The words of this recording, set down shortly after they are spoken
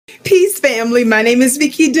Peace, family. My name is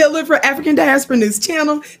Vicky Diller for African Diaspora News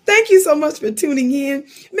Channel. Thank you so much for tuning in.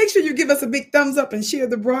 Make sure you give us a big thumbs up and share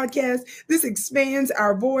the broadcast. This expands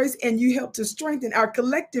our voice and you help to strengthen our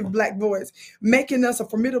collective Black voice, making us a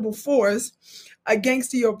formidable force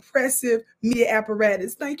against the oppressive media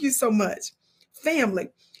apparatus. Thank you so much. Family,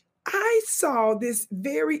 I saw this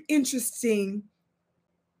very interesting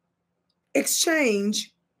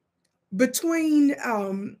exchange between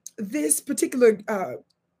this particular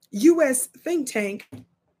U.S. think tank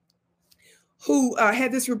who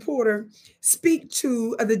had this reporter speak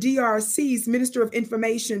to the DRC's Minister of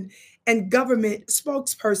Information and Government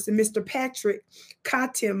spokesperson, Mr. Patrick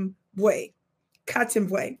Katimwe.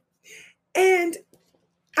 And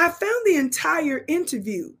I found the entire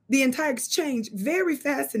interview, the entire exchange, very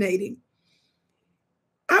fascinating.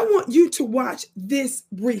 I want you to watch this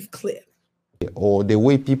brief clip. Or the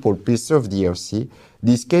way people preserve DRC,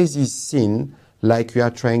 this case is seen like you are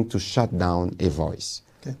trying to shut down a voice.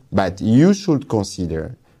 Okay. But you should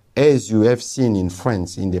consider, as you have seen in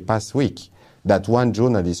France in the past week, that one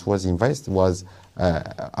journalist was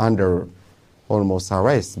under almost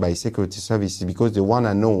arrest by security services because they want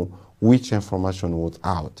to know which information was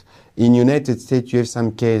out. In United States, you have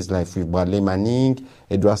some cases like with Bradley Manning,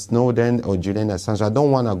 Edward Snowden, or Julian Assange. I don't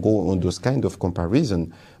want to go on those kind of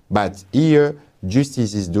comparison, but here,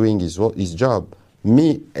 justice is doing his job.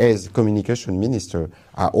 Me, as communication minister,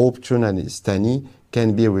 I hope journalist Tani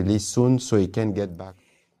can be released soon so he can get back.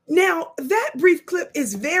 Now, that brief clip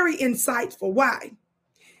is very insightful. Why?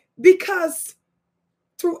 Because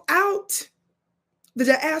throughout the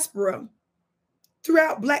diaspora,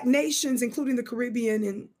 throughout Black nations, including the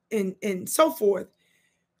Caribbean and so forth,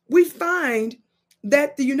 we find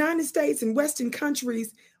that the United States and Western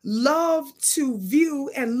countries love to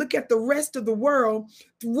view and look at the rest of the world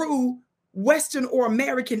through Western or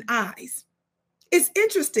American eyes. It's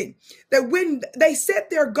interesting that when they set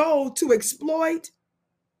their goal to exploit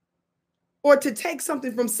or to take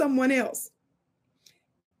something from someone else,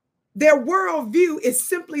 their worldview is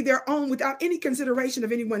simply their own without any consideration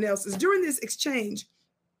of anyone else's. During this exchange,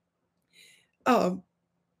 the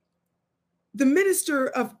Minister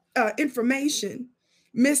of Information,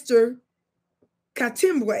 Mr.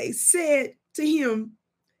 Katimwe, said to him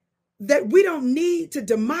that we don't need to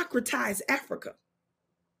democratize Africa.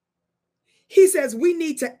 He says we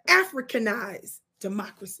need to Africanize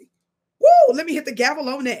democracy. Woo! Let me hit the gavel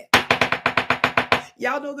on that.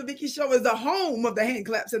 Y'all know the Vicky Show is the home of the hand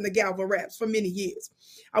claps and the gavel raps for many years.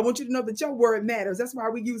 I want you to know that your word matters. That's why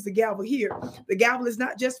we use the gavel here. The gavel is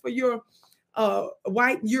not just for your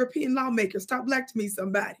white European lawmakers. Talk black to me,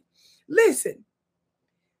 somebody. Listen.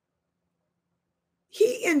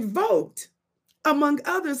 He invoked, among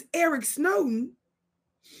others, Eric Snowden,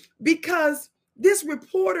 because this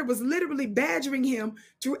reporter was literally badgering him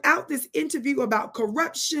throughout this interview about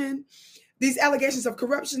corruption, these allegations of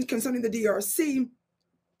corruption concerning the DRC,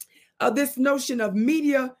 this notion of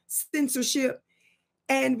media censorship.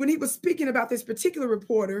 And when he was speaking about this particular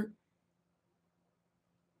reporter,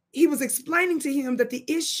 he was explaining to him that the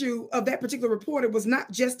issue of that particular reporter was not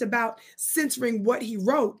just about censoring what he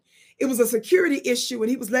wrote. It was a security issue, and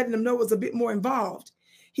he was letting them know it was a bit more involved.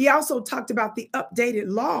 He also talked about the updated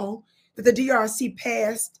law that the DRC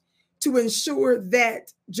passed to ensure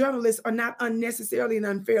that journalists are not unnecessarily and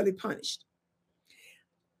unfairly punished.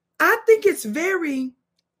 I think it's very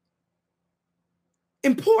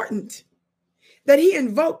important that he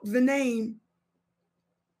invoked the name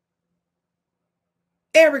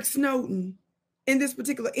Eric Snowden in this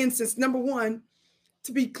particular instance. Number one,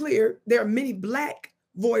 to be clear, there are many Black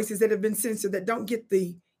voices that have been censored that don't get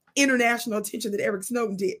the international attention that Eric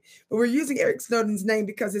Snowden did. But we're using Eric Snowden's name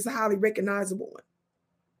because it's a highly recognizable one.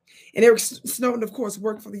 And Eric Snowden, of course,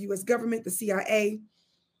 worked for the U.S. government, the CIA,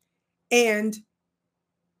 and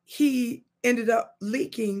he ended up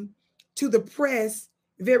leaking to the press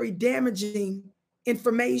very damaging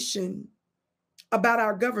information about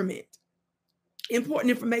our government,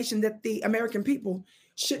 important information that the American people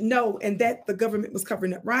should know and that the government was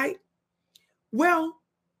covering up, right? Well,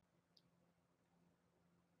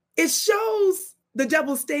 it shows the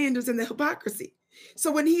double standards and the hypocrisy.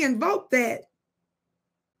 So when he invoked that,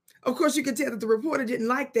 of course, you could tell that the reporter didn't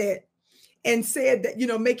like that and said that,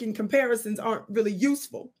 making comparisons aren't really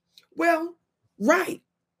useful. Well, right.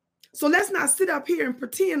 So let's not sit up here and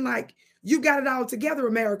pretend like you got it all together,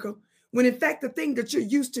 America, when in fact, the thing that you're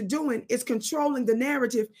used to doing is controlling the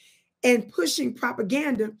narrative and pushing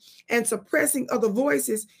propaganda and suppressing other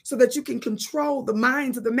voices so that you can control the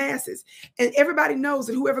minds of the masses. And everybody knows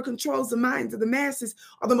that whoever controls the minds of the masses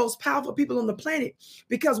are the most powerful people on the planet,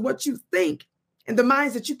 because what you think and the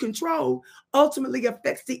minds that you control ultimately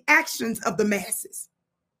affects the actions of the masses.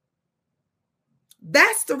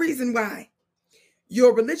 That's the reason why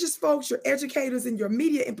your religious folks, your educators, and your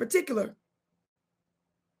media in particular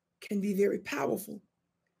can be very powerful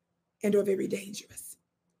and are very dangerous.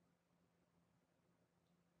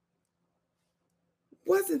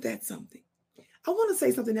 Wasn't that something? I want to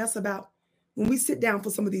say something else about when we sit down for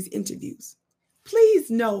some of these interviews. Please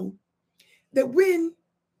know that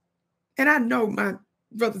and I know my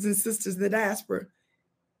brothers and sisters in the diaspora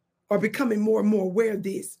are becoming more and more aware of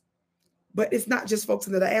this, but it's not just folks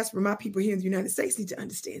in the diaspora. My people here in the United States need to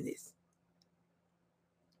understand this.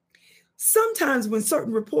 Sometimes when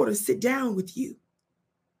certain reporters sit down with you,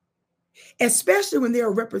 especially when they're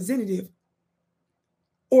a representative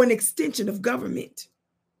or an extension of government,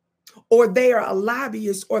 or they are a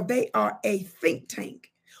lobbyist, or they are a think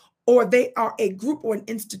tank, or they are a group or an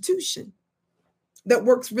institution that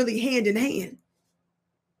works really hand in hand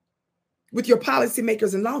with your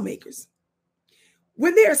policymakers and lawmakers.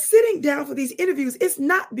 When they're sitting down for these interviews, it's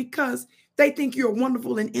not because they think you're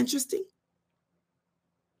wonderful and interesting.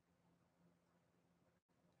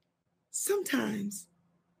 Sometimes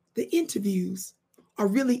the interviews are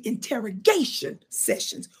really interrogation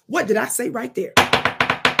sessions. What did I say right there?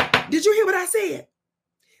 Did you hear what I said?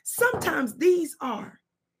 Sometimes these are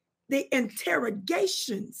the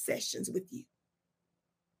interrogation sessions with you.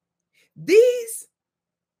 These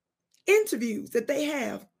interviews that they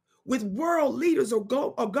have with world leaders or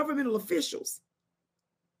governmental officials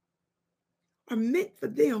are meant for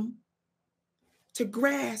them to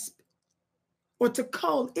grasp or to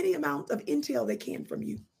cull any amount of intel they can from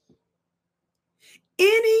you.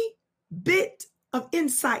 Any bit of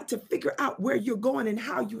insight to figure out where you're going and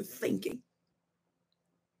how you're thinking.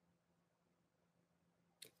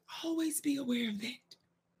 Always be aware of that.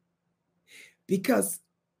 Because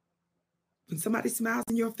when somebody smiles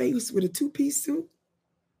in your face with a two-piece suit,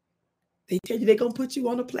 they tell you they're going to put you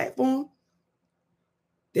on a platform.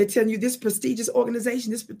 They're telling you this prestigious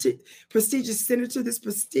organization, this prestigious senator, this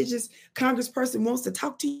prestigious congressperson wants to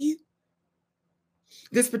talk to you.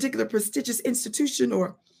 This particular prestigious institution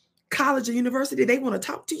or college or university, they want to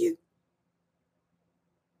talk to you.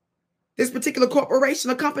 This particular corporation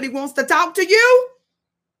or company wants to talk to you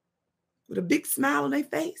with a big smile on their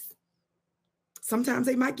face. Sometimes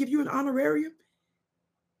they might give you an honorarium,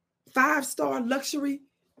 5-star luxury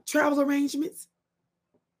travel arrangements.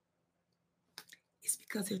 It's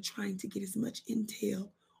because they're trying to get as much intel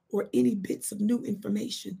or any bits of new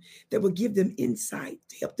information that will give them insight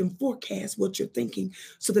to help them forecast what you're thinking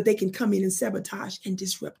so that they can come in and sabotage and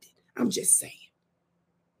disrupt it. I'm just saying.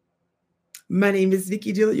 My name is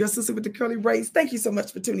Vicki Dillard, your sister with the curly braids. Thank you so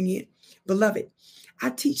much for tuning in. Beloved, I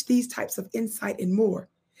teach these types of insight and more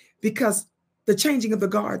because the changing of the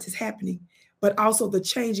guards is happening, but also the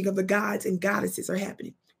changing of the gods and goddesses are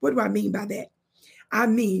happening. What do I mean by that? I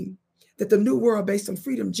mean that the new world based on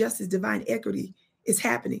freedom, justice, divine equity is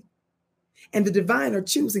happening. And the divine are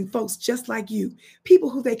choosing folks just like you, people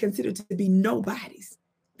who they consider to be nobodies.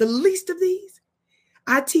 The least of these,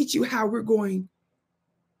 I teach you how we're going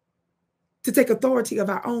to take authority of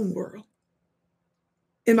our own world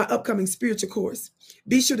in my upcoming spiritual course.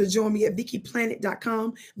 Be sure to join me at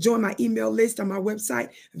VickiPlanet.com. Join my email list on my website,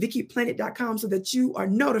 VickiPlanet.com, so that you are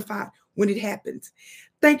notified when it happens.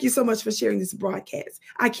 Thank you so much for sharing this broadcast.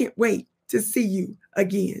 I can't wait to see you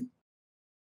again.